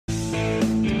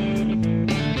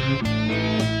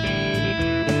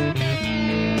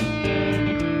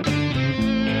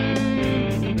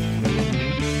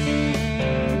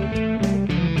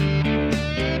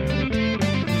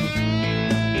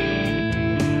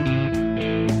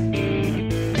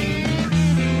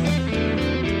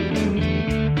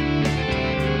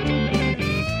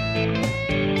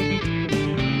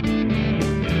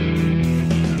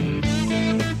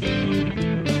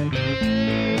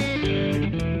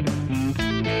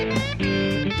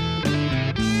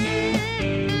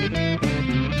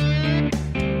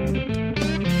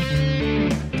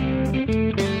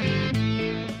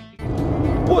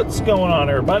What's going on,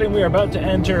 everybody? We are about to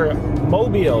enter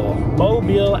Mobile,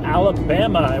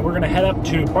 Alabama, and we're going to head up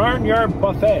to Barnyard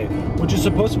Buffet, which is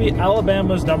supposed to be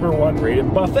Alabama's #1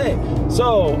 rated buffet.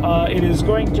 So it is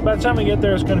going to, by the time we get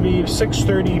there, it's going to be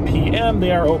 6:30 p.m.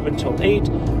 They are open till 8.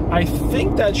 I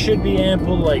think that should be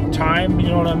ample time, you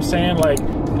know what I'm saying?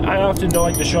 I often don't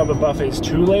like to show up at buffets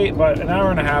too late, but an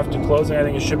hour and a half to closing, I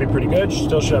think it should be pretty good.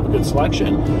 Still should have a good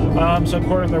selection. So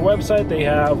according to their website, they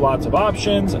have lots of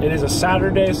options. It is a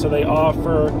Saturday, so they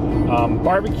offer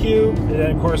barbecue, and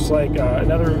then of course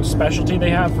another specialty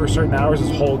they have for certain hours is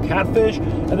whole catfish,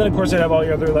 and then of course they have all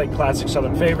your other classic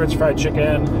southern favorites, fried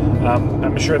chicken.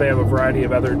 I'm sure they have a variety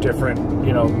of other different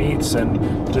meats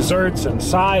and desserts and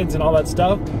sides and all that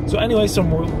stuff. So anyway,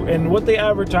 and what they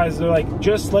advertise, they're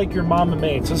just like your mama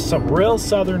made. So this is some real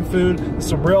southern food,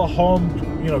 some real home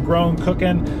grown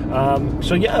cooking.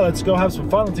 So yeah, let's go have some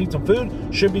fun. Let's eat some food.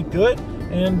 Should be good.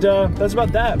 And that's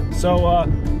about that. So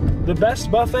the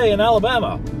best buffet in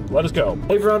Alabama. Let us go.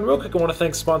 Hey everyone, real quick, I want to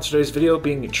thank sponsor today's video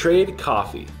being Trade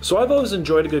Coffee. So I've always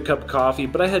enjoyed a good cup of coffee,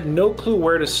 but I had no clue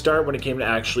where to start when it came to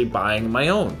actually buying my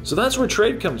own. So that's where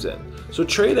Trade comes in. So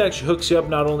Trade actually hooks you up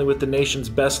not only with the nation's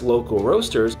best local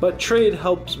roasters, but Trade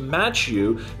helps match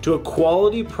you to a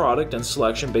quality product and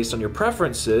selection based on your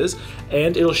preferences,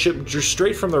 and it'll ship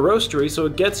straight from the roastery so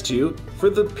it gets to you for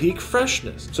the peak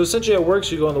freshness. So essentially how it works,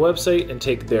 you go on the website and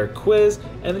take their quiz,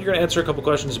 and then you're gonna answer a couple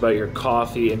questions about your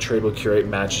coffee, and Trade will curate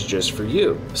matches just for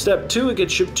you. Step 2, it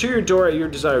gets shipped to your door at your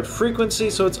desired frequency,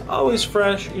 so it's always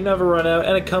fresh, you never run out,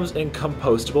 and it comes in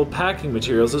compostable packing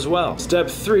materials as well. Step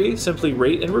 3, simply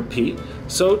rate and repeat,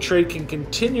 so Trade can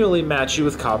continually match you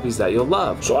with coffees that you'll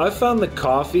love. So I've found the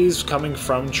coffees coming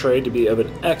from Trade to be of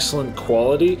an excellent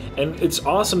quality, and it's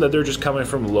awesome that they're just coming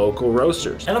from local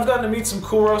roasters. And I've gotten to meet some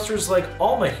cool roasters like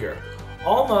Alma here.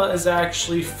 Alma is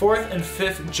actually 4th and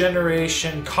 5th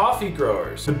generation coffee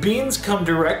growers. The beans come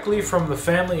directly from the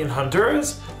family in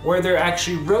Honduras, where they're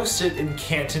actually roasted in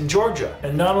Canton, Georgia.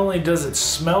 And not only does it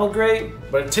smell great,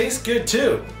 but it tastes good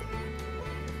too.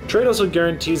 Trade also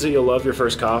guarantees that you'll love your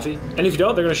first coffee, and if you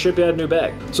don't, they're going to ship you out a new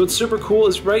bag. So what's super cool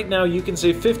is right now you can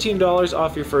save $15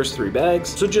 off your first 3 bags.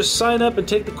 So just sign up and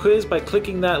take the quiz by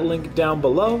clicking that link down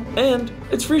below, and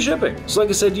it's free shipping. So like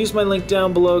I said, use my link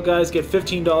down below, guys, get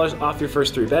 $15 off your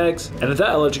first 3 bags. And with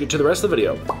that, I'll let you get to the rest of the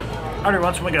video. Alright,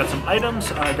 once we got some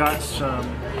items, I got some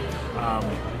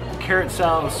carrot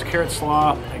salad, carrot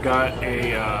slaw, I got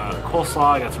a coleslaw,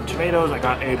 I got some tomatoes, I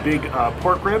got a big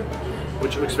pork rib,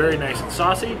 which looks very nice and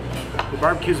saucy. The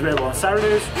barbecue is available on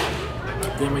Saturdays.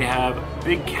 Then we have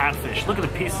big catfish. Look at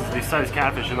the pieces of these size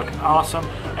catfish. They look awesome.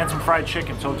 And some fried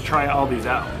chicken. So let's try all these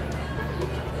out.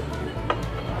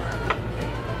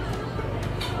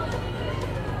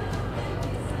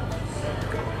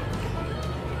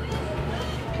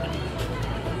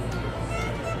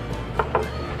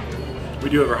 We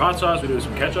do have our hot sauce. We do have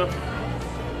some ketchup.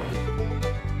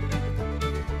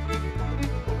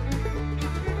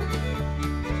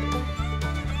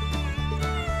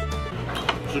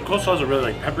 So the coleslaw has a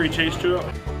really peppery taste to it.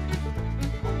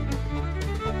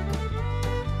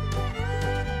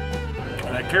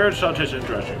 And that carrot sauce tastes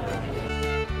interesting.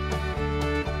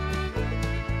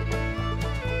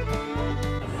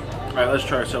 Alright, let's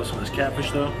try ourselves some of this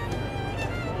catfish though.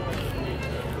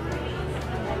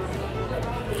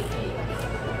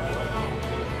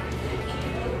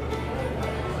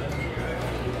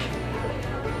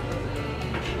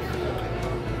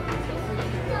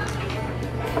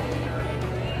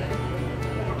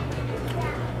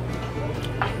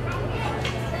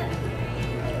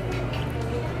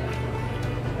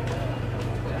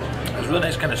 It's really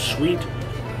nice, kind of sweet.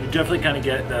 You definitely kind of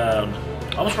get,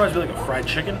 almost reminds me of a fried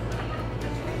chicken.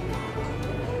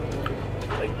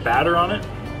 Like batter on it.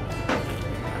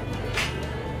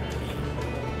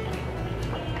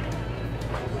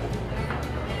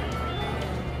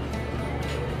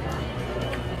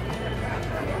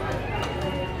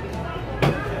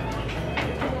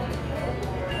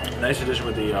 Nice addition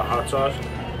with the hot sauce.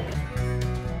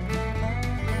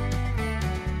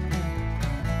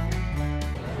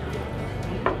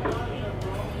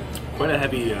 Quite a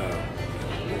heavy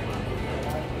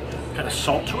kind of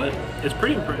salt to it. It's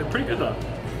pretty good though.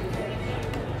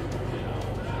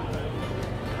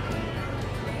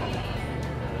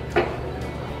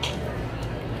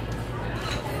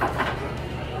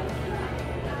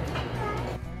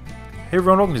 Hey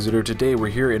everyone, welcome to Zooter. Today we're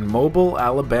here in Mobile,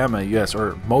 Alabama. Yes,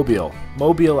 or Mobile,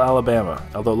 Alabama.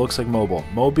 Although it looks like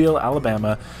Mobile,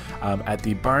 Alabama, at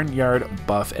the Barnyard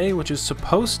Buffet, which is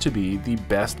supposed to be the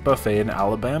best buffet in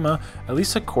Alabama, at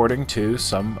least according to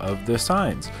some of the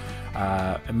signs.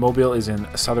 And Mobile is in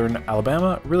southern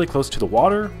Alabama, really close to the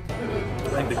water.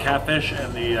 I think the catfish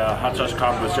and the hot sauce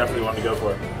combo is definitely one to go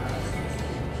for.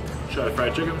 Try the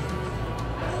fried chicken.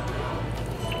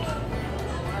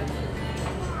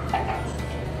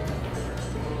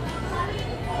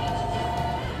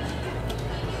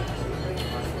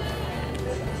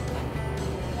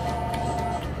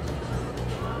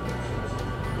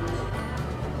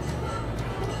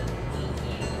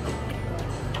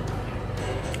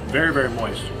 Very, very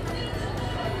moist.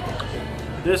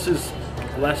 This is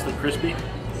less than crispy,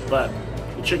 but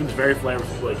the chicken's very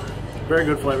flavorful, like very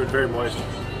good flavored, very moist.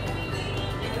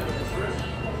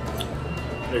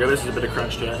 There you go, this is a bit of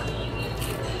crunch to it.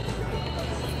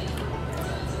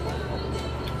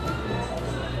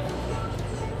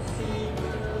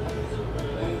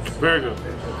 Very good.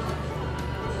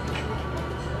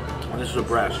 And this is a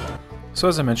breast. So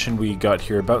as I mentioned, we got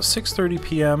here about 6:30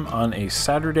 p.m. on a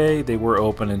Saturday. They were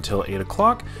open until 8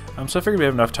 o'clock, so I figured we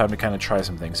have enough time to kind of try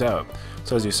some things out.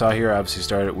 So as you saw here, I obviously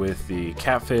started with the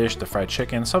catfish, the fried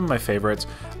chicken, some of my favorites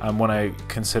when I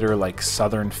consider like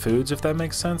southern foods, if that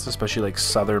makes sense, especially like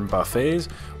southern buffets.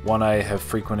 One I have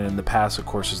frequented in the past, of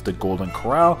course, is the Golden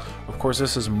Corral. Of course,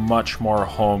 this is much more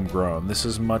homegrown. This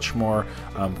is much more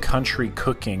country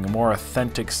cooking, more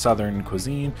authentic southern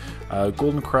cuisine.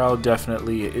 Golden Corral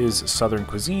definitely is southern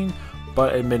cuisine,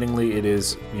 but admittingly it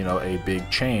is, you know, a big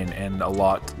chain and a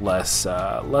lot less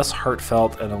less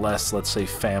heartfelt and a less, let's say,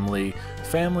 family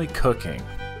cooking.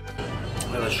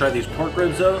 Now let's try these pork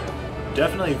ribs though.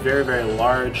 Definitely very, very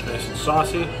large, nice and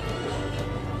saucy.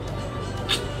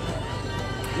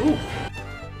 Ooh.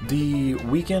 The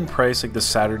weekend price, like the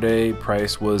Saturday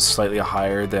price, was slightly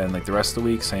higher than like the rest of the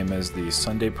week, same as the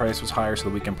Sunday price was higher, so the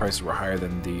weekend prices were higher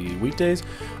than the weekdays,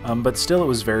 but still it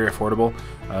was very affordable.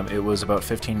 It was about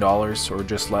 $15, or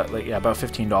just about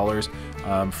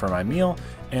 $15 for my meal.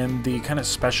 And the kind of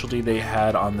specialty they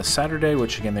had on the Saturday,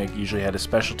 which again they usually had a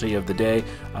specialty of the day,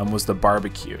 was the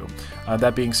barbecue.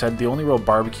 That being said, the only real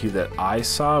barbecue that I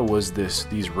saw was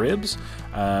these ribs,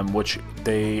 which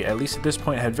they, at least at this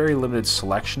point, had very limited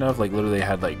selection of. Like literally they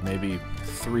had like maybe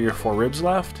 3 or 4 ribs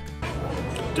left.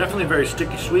 Definitely very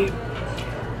sticky sweet.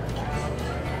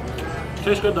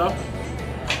 Tastes good though.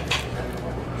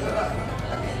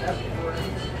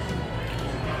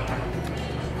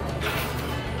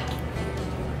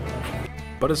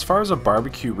 But as far as a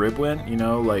barbecue rib went, you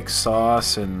know, like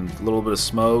sauce and a little bit of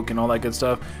smoke and all that good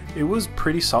stuff, it was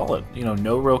pretty solid. You know,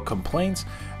 no real complaints.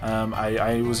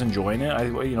 I was enjoying it.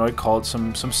 I'd call it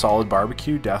some solid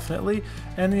barbecue, definitely.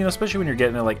 And you know, especially when you're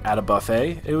getting it like at a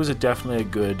buffet, it was definitely a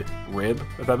good rib,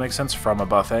 if that makes sense, from a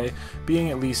buffet. Being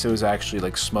at least it was actually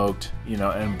like smoked, you know,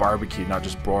 and barbecued, not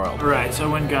just broiled. All right, so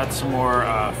I went and got some more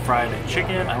fried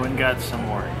chicken. I went and got some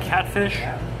more catfish.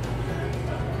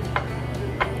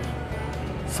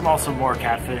 Some more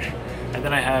catfish, and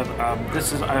then I have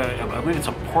this is I believe it's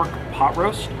a pork pot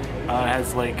roast. It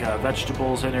has like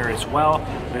vegetables in there as well.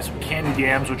 There's some candied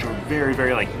yams, which are very,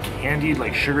 very like candied,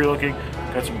 like sugary looking.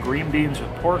 Got some green beans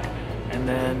with pork, and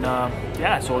then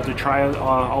yeah, so to try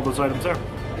all those items there.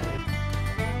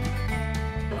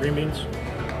 Green beans.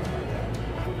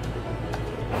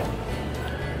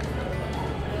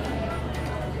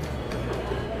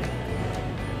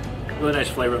 Really nice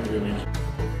flavor in the green beans.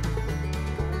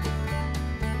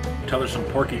 There's some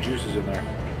porky juices in there.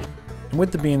 And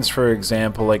with the beans, for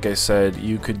example, like I said,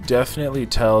 you could definitely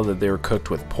tell that they were cooked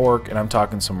with pork, and I'm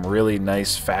talking some really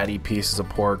nice fatty pieces of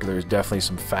pork. There's definitely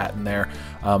some fat in there,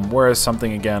 whereas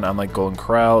something, again, unlike Golden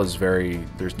Corral, is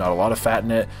there's not a lot of fat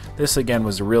in it. This again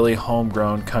was really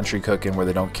homegrown country cooking where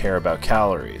they don't care about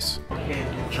calories.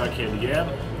 Try candy yam.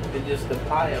 It's just the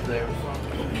pie up there.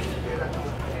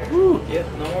 Woo. Yep,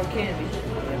 no more candy.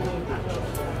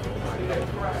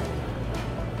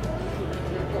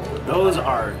 Those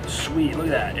are sweet. Look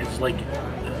at that. It's like,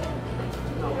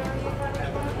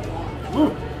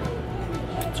 woo.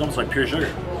 It's almost like pure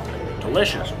sugar.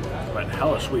 Delicious, but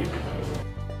hella sweet.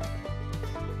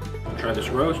 Try this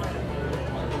roast.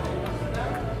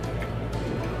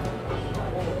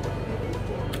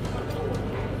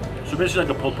 So basically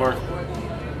like a pulled pork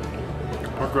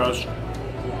roast,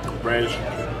 braised.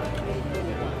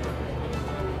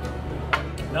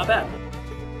 Not bad.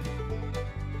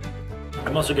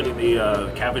 I'm also getting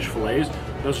the catfish fillets.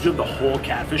 They also do have the whole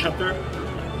catfish up there.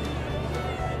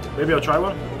 Maybe I'll try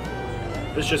one.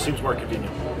 This just seems more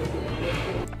convenient.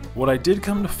 What I did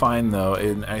come to find though,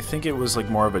 and I think it was like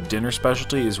more of a dinner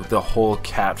specialty, is with the whole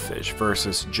catfish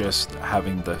versus just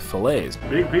having the fillets.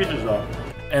 Big pieces though.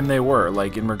 And they were,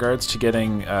 like, in regards to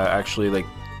getting actually like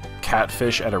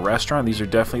catfish at a restaurant, these are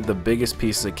definitely the biggest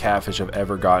pieces of catfish I've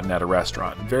ever gotten at a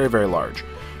restaurant. Very, very large.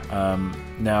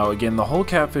 Now, again, the whole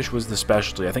catfish was the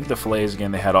specialty. I think the fillets,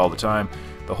 again, they had all the time.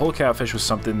 The whole catfish was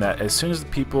something that as soon as the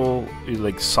people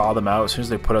like saw them out, as soon as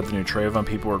they put out the new tray of them,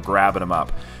 people were grabbing them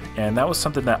up. And that was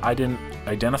something that I didn't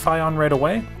identify on right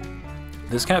away.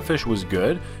 This catfish was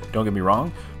good, don't get me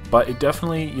wrong, but it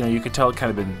definitely, you know, you could tell it kind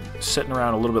of been sitting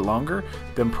around a little bit longer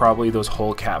than probably those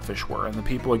whole catfish were. And the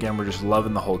people, again, were just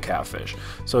loving the whole catfish.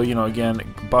 So, you know, again,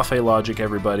 buffet logic,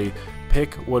 everybody.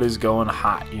 Pick what is going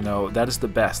hot. You know, that is the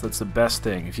best. That's the best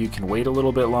thing. If you can wait a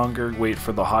little bit longer, wait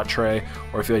for the hot tray,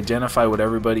 or if you identify what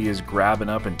everybody is grabbing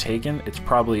up and taking, it's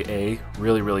probably A,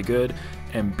 really, really good,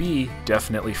 and B,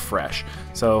 definitely fresh.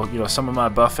 So, you know, some of my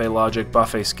buffet logic,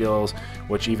 buffet skills,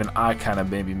 which even I kind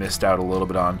of maybe missed out a little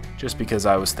bit on, just because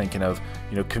I was thinking of,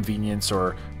 you know, convenience,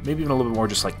 or maybe even a little bit more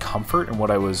just like comfort and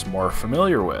what I was more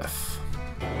familiar with.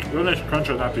 Really nice crunch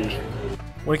on that piece.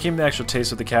 When it came to the actual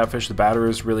taste of the catfish, the batter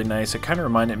was really nice. It kind of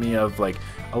reminded me of like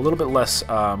a little bit less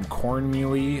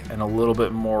cornmeal-y and a little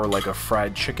bit more like a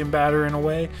fried chicken batter in a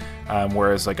way.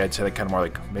 Whereas like I'd say like kind of more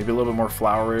like maybe a little bit more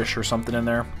flourish or something in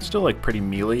there. Still like pretty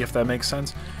mealy, if that makes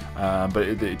sense. But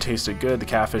it tasted good. The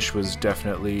catfish was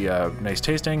definitely nice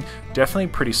tasting. Definitely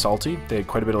pretty salty. They had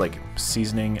quite a bit of like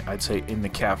seasoning, I'd say, in the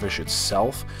catfish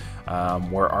itself.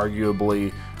 Where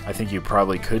arguably I think you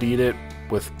probably could eat it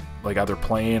with like either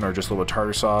plain or just a little bit of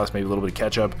tartar sauce, maybe a little bit of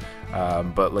ketchup,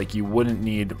 but like you wouldn't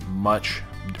need much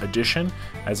addition,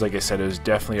 as like I said, it was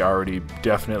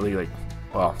definitely like,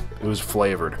 well, it was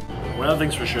flavored. One of the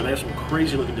things for sure, they have some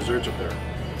crazy looking desserts up there.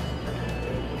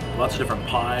 Lots of different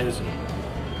pies, and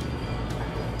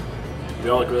they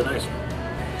all look really nice.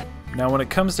 Now, when it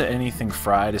comes to anything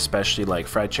fried, especially like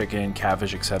fried chicken,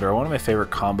 catfish, etc., one of my favorite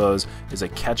combos is a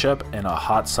ketchup and a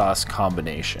hot sauce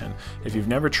combination. If you've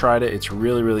never tried it, it's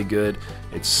really, really good.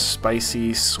 It's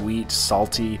spicy, sweet,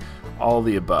 salty, all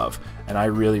the above, and I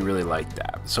really, really like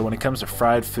that. So when it comes to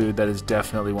fried food, that is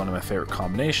definitely one of my favorite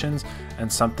combinations, and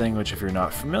something which if you're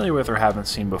not familiar with or haven't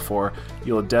seen before,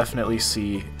 you'll definitely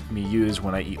see me use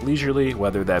when I eat leisurely,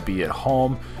 whether that be at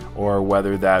home or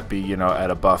whether that be, you know, at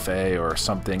a buffet or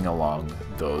something along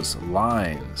those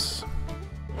lines.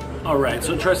 All right,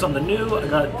 so try something new. I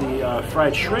got the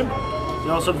fried shrimp. We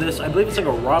also have this, I believe it's like a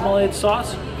remoulade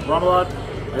sauce. Remoulade.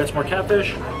 I got some more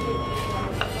catfish.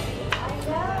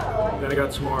 Then I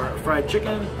got some more fried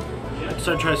chicken. I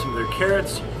decided to try some of their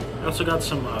carrots. I also got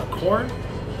some corn,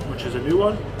 which is a new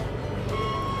one.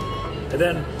 And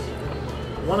then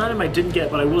one item I didn't get,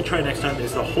 but I will try next time,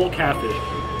 is the whole catfish.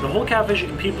 The whole catfish,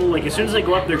 people, like, as soon as they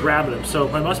go up, they're grabbing them, so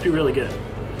it must be really good.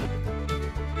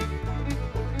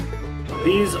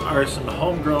 These are some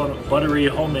homegrown, buttery,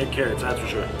 homemade carrots, that's for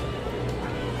sure.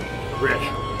 Rich.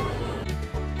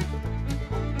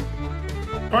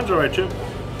 Corn's alright too.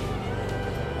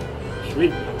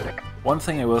 Sweet. One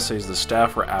thing I will say is the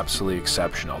staff were absolutely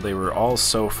exceptional. They were all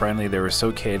so friendly. They were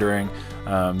so catering.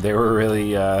 They were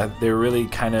really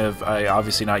kind of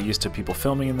obviously not used to people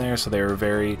filming in there, so they were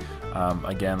very,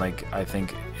 again, like I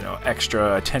think, you know,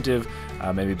 extra attentive,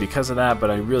 maybe because of that. But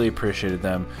I really appreciated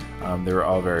them. They were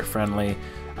all very friendly.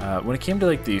 When it came to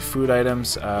like the food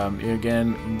items,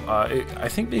 again, I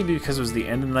think maybe because it was the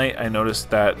end of the night, I noticed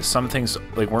that some things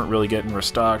like weren't really getting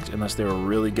restocked unless they were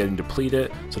really getting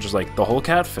depleted, such as like the whole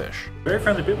catfish. Very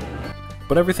friendly people.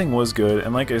 But everything was good,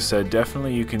 and like I said,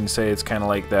 definitely you can say it's kind of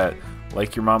like that,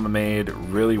 like your mama made,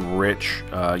 really rich,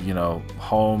 you know,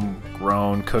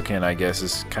 homegrown cooking, I guess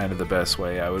is kind of the best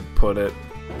way I would put it.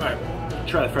 All right,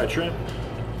 try the fried shrimp.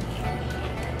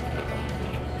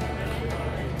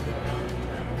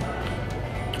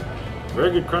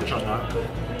 Very good crunch on that.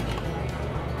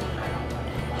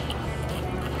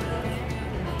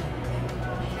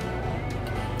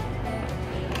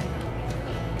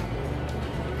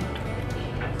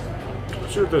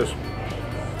 Let's see what this.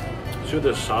 Let's see what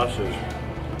this sauce is.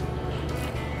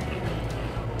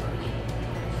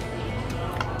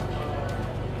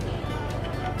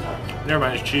 Never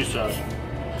mind, it's cheese sauce.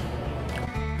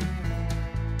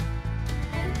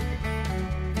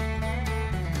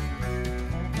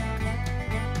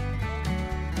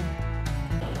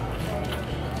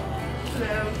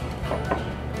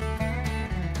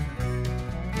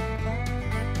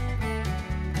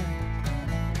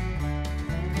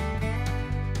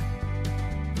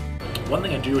 One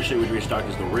thing I do wish they would restock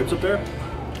is the ribs up there.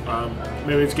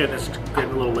 Maybe it's getting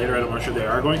a little later. I'm not sure they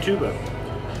are going to, but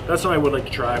that's something I would like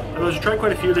to try. I've tried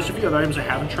quite a few. There's a few other items I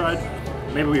haven't tried.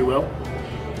 Maybe we will.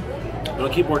 But I'll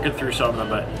keep working through some of them,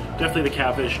 but definitely the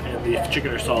catfish and the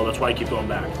chicken are solid. That's why I keep going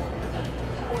back.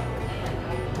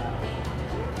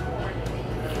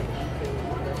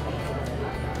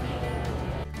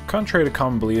 Contrary to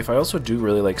common belief, I also do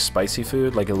really like spicy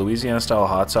food, like a Louisiana-style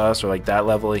hot sauce or like that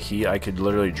level of heat. I could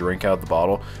literally drink out the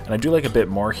bottle, and I do like a bit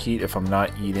more heat if I'm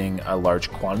not eating a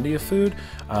large quantity of food.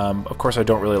 Of course, I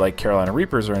don't really like Carolina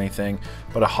Reapers or anything,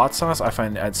 but a hot sauce I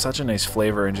find adds such a nice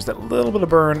flavor, and just that little bit of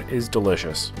burn is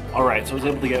delicious. All right, so I was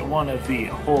able to get one of the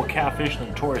whole catfish, the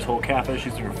notorious whole catfish.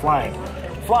 These are flying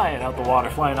out the water,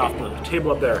 flying off the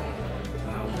table up there.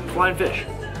 Flying fish.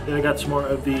 Then I got some more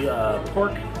of the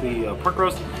pork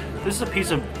roast. This is a piece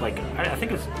of, like, I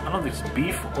think it's, I don't know if it's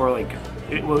beef or like,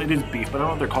 well, it is beef, but I don't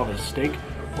know if they're called a steak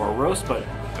or a roast, but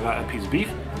I got a piece of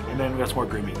beef, and then we got some more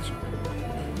green beans.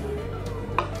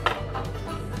 I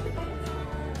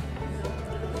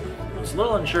was a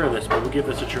little unsure of this, but we'll give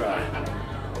this a try.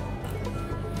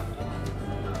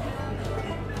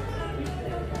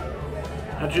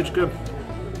 Actually, it's good.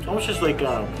 It's almost just like,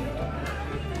 kind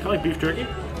of like beef jerky.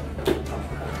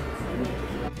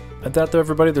 At that though,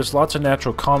 everybody, there's lots of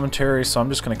natural commentary, so I'm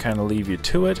just going to kind of leave you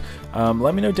to it.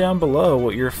 Let me know down below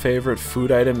what your favorite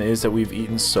food item is that we've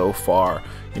eaten so far.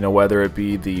 You know, whether it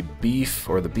be the beef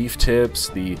or the beef tips,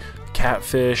 the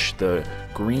catfish, the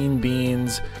green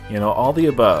beans, you know, all the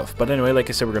above. But anyway, like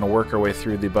I said, we're going to work our way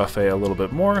through the buffet a little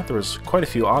bit more. There was quite a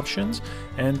few options.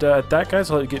 And at that,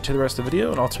 guys, I'll let you get to the rest of the video,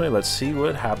 and ultimately, let's see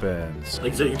what happens.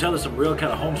 Like I said, you can tell there's some real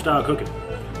kind of home-style cooking.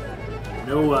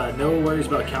 No worries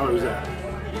about calories there.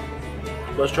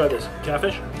 Let's try this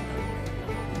catfish.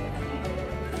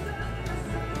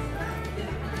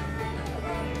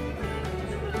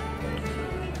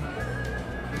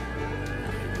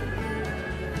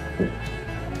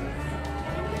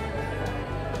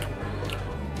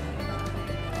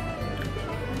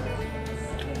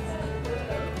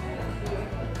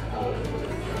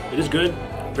 It is good,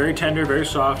 very tender, very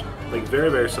soft, like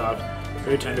very soft,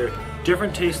 very tender.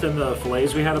 Different taste than the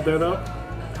fillets we had up there though.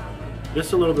 This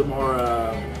is a little bit more,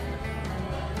 a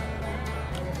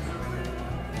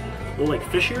little like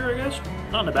fishier, I guess.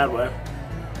 Not in a bad way.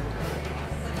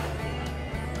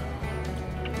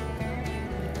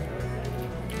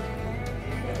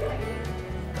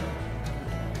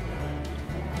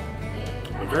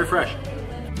 But very fresh.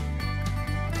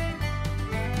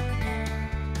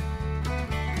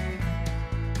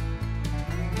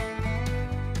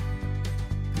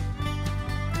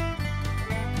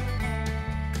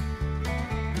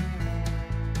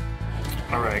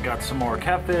 Alright, got some more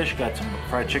catfish, got some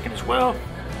fried chicken as well.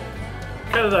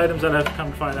 Kind of the items that I've come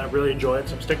to find that I really enjoy it,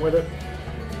 so I'm sticking with it.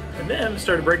 And then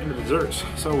started breaking the desserts.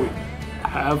 So we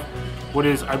have what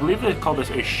is, I believe they call this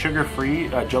a sugar-free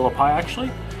jello pie actually,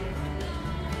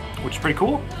 which is pretty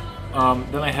cool.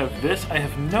 Then I have this. I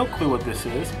have no clue what this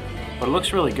is, but it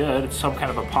looks really good. It's some kind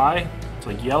of a pie. It's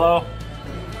like yellow.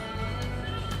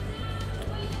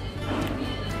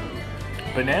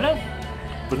 Banana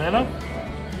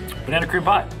cream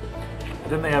pie.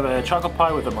 And then they have a chocolate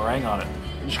pie with a meringue on it.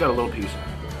 I just got a little piece.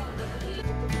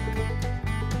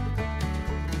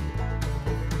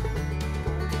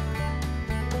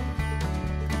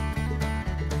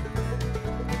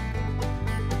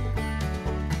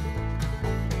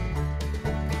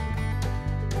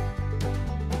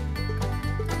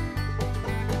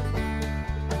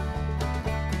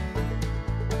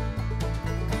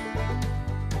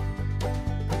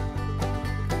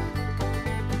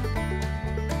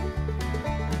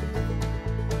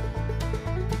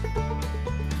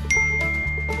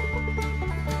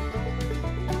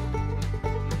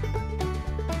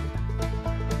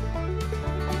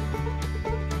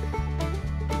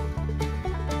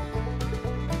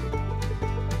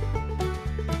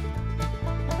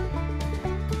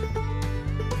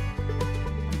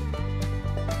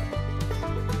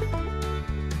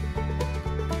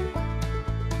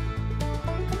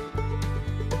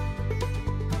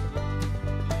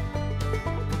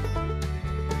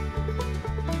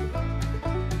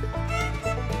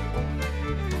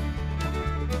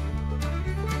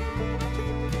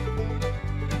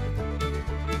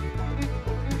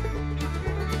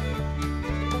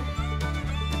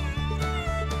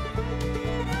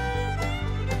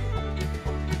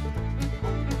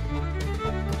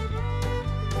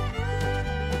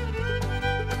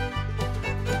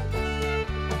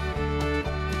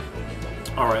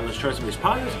 Alright, let's try some of these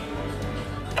pies.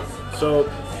 So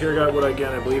here I got what I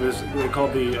believe is what they call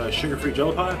the sugar-free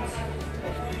jello pie.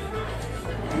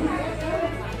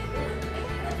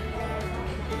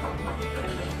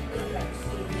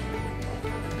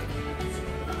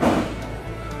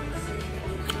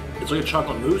 It's like a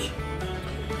chocolate mousse.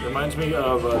 It reminds me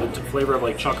of the flavor of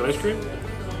like chocolate ice cream.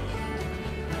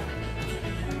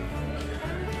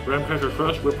 Graham cracker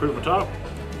crust, whipped cream on top.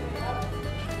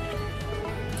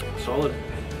 Solid.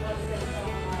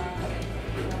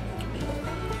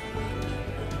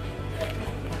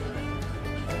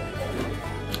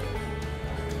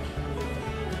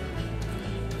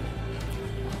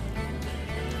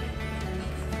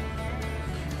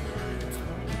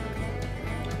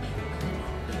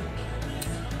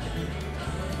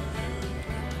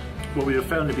 what we have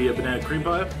found to be a banana cream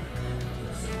pie.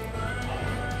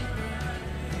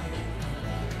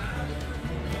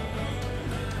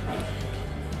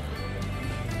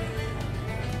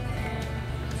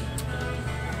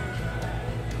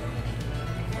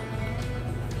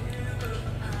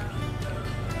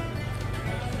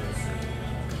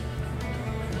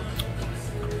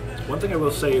 One thing I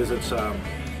will say is it's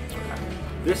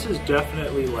this is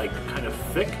definitely like kind of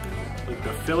thick, like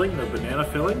the filling, the banana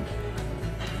filling.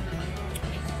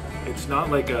 It's not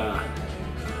like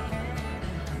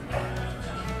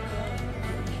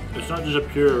it's not just a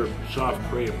pure soft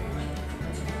cream.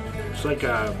 It's like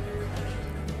it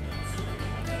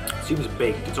seems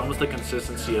baked. It's almost the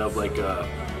consistency of like a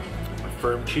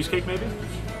firm cheesecake maybe.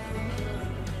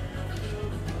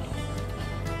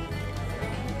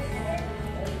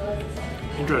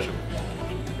 Interesting.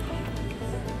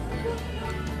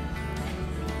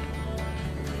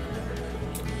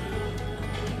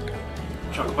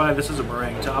 Chocolate pie, this is a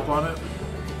meringue top on it.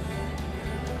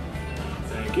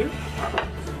 Thank you.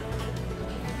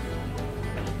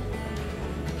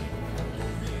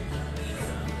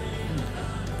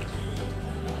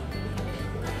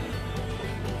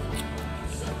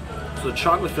 So the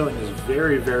chocolate filling is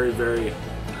very, very, very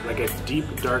like a deep,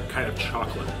 dark kind of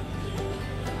chocolate.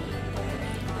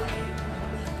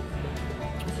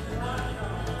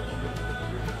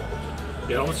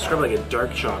 Yeah, almost describe like a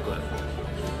dark chocolate.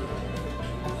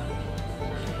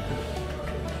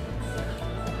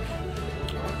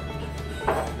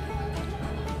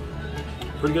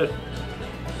 Pretty good.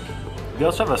 They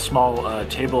also have a small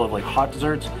table of like hot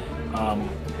desserts.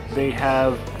 They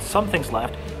have some things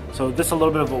left. So this is a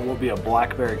little bit of what will be a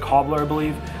blackberry cobbler, I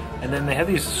believe. And then they have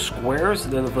these squares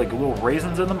that have like little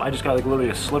raisins in them. I just got like literally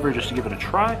a sliver just to give it a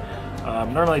try.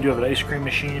 Normally I do have an ice cream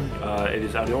machine. It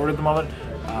is out of order at the moment.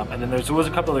 And then there was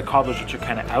a couple other cobblers which are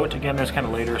kind of out. Again, there's kind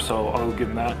of later, so I'll give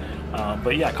them that.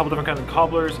 But yeah, a couple different kinds of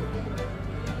cobblers.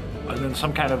 And then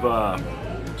some kind of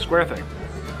square thing.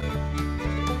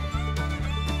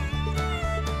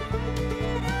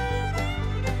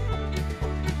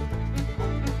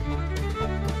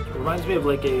 Reminds me of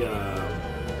like a,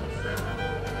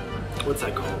 what's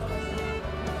that called?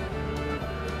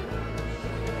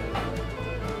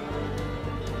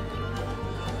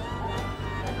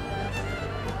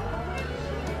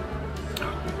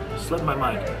 Slipped my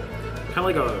mind. Kind of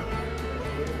like a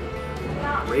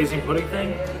raisin pudding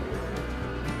thing.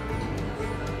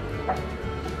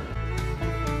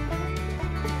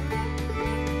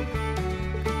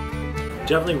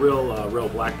 Definitely real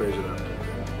blackberries with that.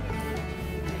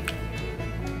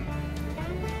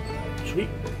 Sweet,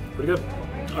 pretty good.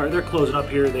 All right, they're closing up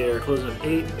here. They are closing at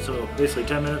 8, so basically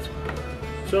 10 minutes.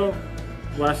 So,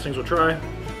 last things we'll try.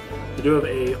 They do have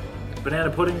a banana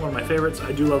pudding, one of my favorites.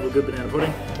 I do love a good banana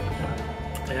pudding.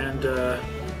 And then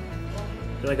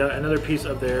I got another piece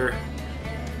of their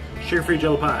sugar-free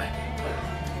jello pie.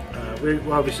 We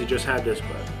obviously just had this,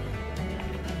 but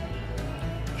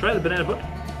try the banana pudding.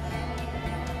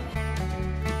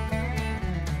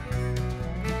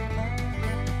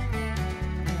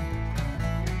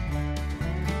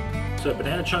 So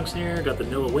banana chunks in here, got the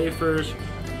vanilla wafers.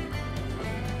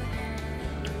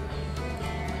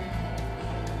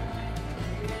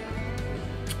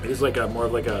 It is like a more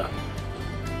of like a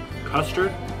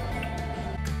custard.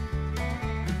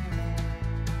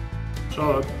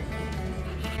 Solid.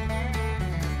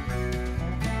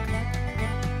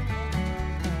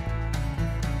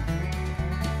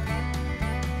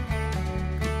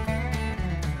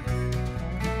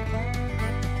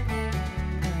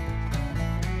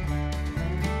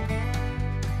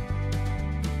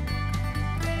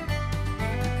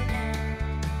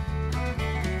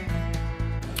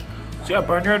 So yeah,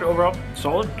 Barnyard overall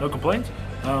solid, no complaints.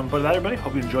 But that, everybody,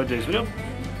 hope you enjoyed today's video.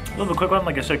 A little bit quick one,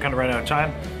 like I said, kind of ran out of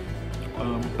time.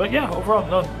 But yeah, overall,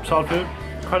 no, solid food.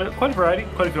 Quite a variety,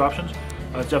 quite a few options.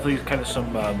 It's definitely kind of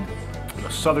some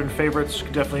southern favorites.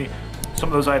 Definitely some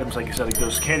of those items, like you said, like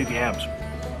those candied yams.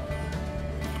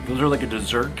 Those are like a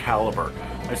dessert caliber.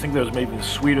 I think those may be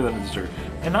sweeter than a dessert.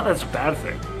 And not that's a bad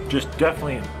thing. Just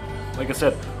definitely, like I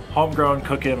said, homegrown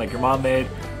cooking, like your mom made.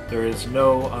 There is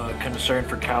no concern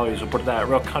for calories. We'll put that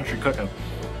real country cooking.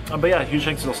 But yeah, huge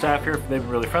thanks to the staff here. They've been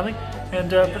really friendly. And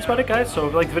that's about it, guys. So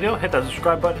if you like the video, hit that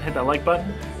subscribe button, hit that like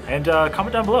button, and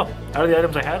comment down below. Out of the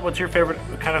items I had, what's your favorite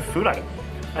kind of food item?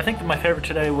 I think that my favorite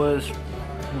today was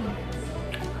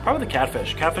probably the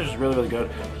catfish. Catfish is really, really good.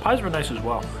 Pies were nice as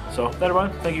well. So that,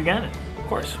 everyone, thank you again. And of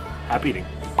course, happy eating.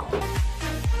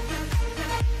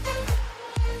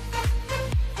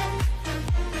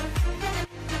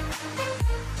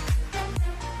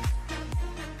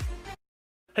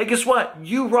 Hey, guess what?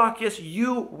 You rock. Yes,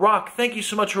 you rock. Thank you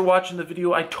so much for watching the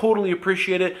video. I totally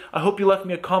appreciate it. I hope you left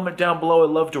me a comment down below. I'd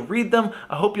love to read them.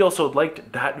 I hope you also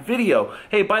liked that video.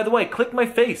 Hey, by the way, click my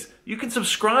face. You can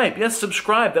subscribe. Yes,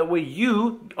 subscribe. That way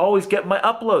you always get my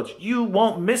uploads. You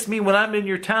won't miss me when I'm in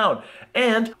your town.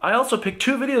 And I also picked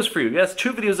 2 videos for you. Yes,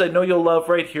 2 videos I know you'll love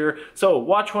right here. So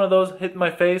watch one of those, hit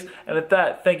my face. And at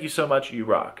that, thank you so much. You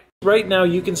rock. Right now,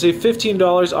 you can save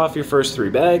 $15 off your first 3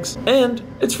 bags, and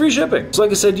it's free shipping. So like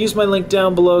I said, use my link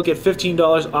down below, get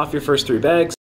 $15 off your first 3 bags.